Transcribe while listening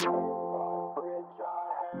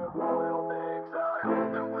Boiled eggs, I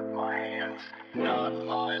hold them with my hands, not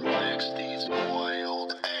my legs. These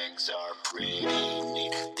boiled eggs are pretty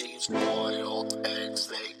neat. These boiled eggs,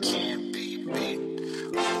 they can't be beat.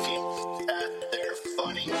 Looking at their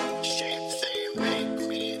funny shape, they make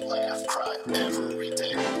me laugh, cry every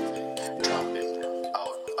day. Dropping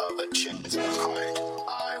out of a chicken's behind,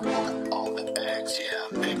 I want all the eggs,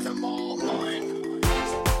 yeah, make them all mine.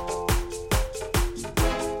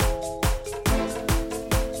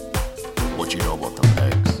 What you know about them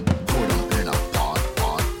eggs? Put them in a pot,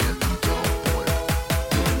 get them to boil.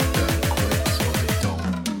 Do them quick so they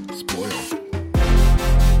don't spoil.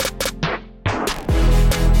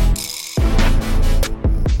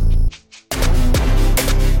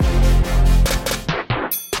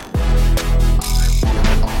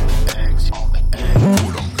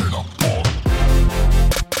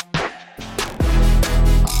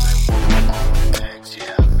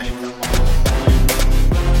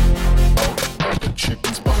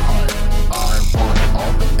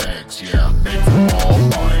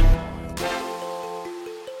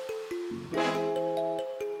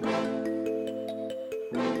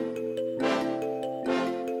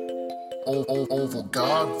 Oval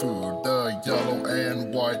God food, the yellow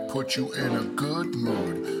and white put you in a good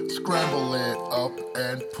mood. Scramble it up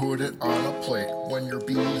and put it on a plate. When you're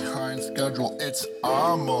behind schedule, it's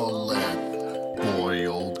omelette.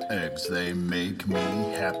 Boiled eggs, they make me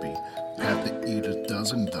happy. Have to eat a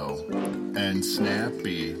dozen though, and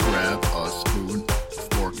snappy. Grab a spoon,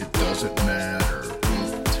 fork, it doesn't matter.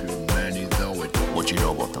 Eat too many though. What you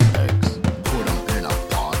know about them eggs? Put them in a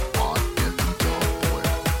pot, get them to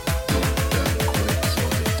boil. Do them quick so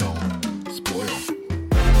they don't spoil.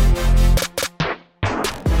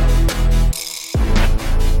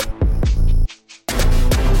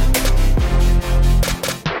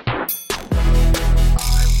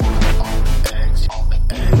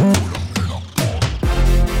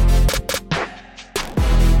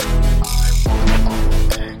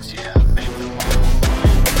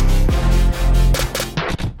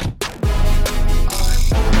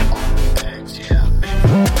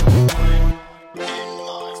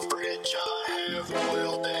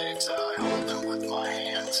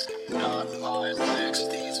 Not my legs,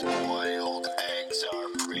 these boiled eggs are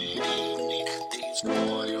pretty neat. These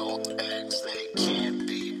boiled eggs, they can't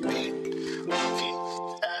be beat. Looking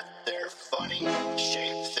at their funny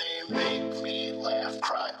shape, they make me laugh,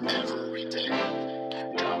 cry every day.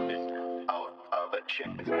 Dropping out of a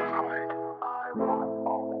chicken's behind.